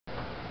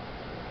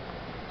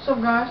What's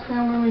up guys, today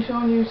I'm going to be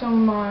showing you some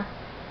of my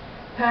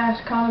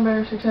past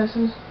conibear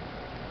successes.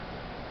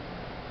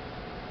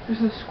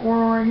 There's this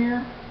squirrel right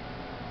here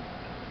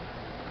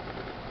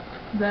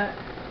that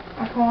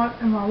I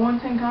caught in my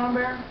 110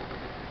 conibear.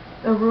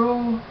 They're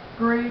real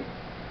great,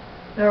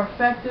 they're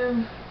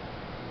effective.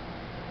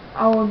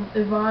 I would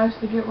advise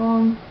to get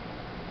one.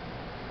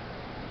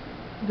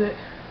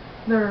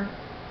 They're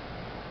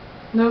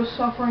no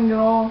suffering at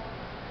all,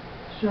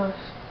 it's just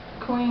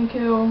clean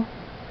kill.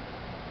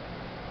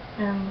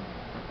 And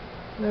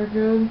they're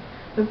good.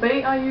 The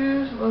bait I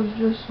used was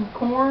just some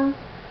corn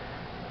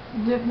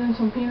dipped in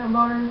some peanut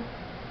butter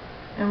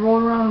and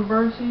rolled around in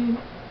birdseed,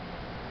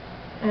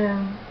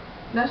 and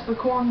that's the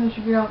corn that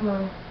you get out in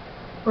the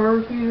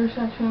bird feeder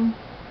section.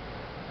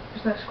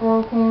 It's that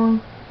squirrel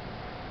corn,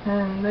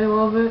 and they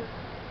love it.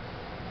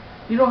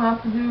 You don't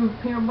have to do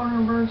peanut butter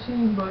and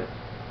birdseed, but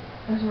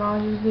that's what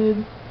I just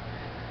did.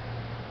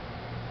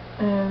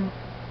 And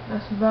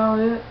that's about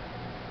it.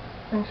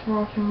 Thanks for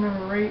watching.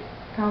 Remember, rate,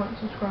 comment,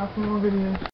 subscribe for more videos.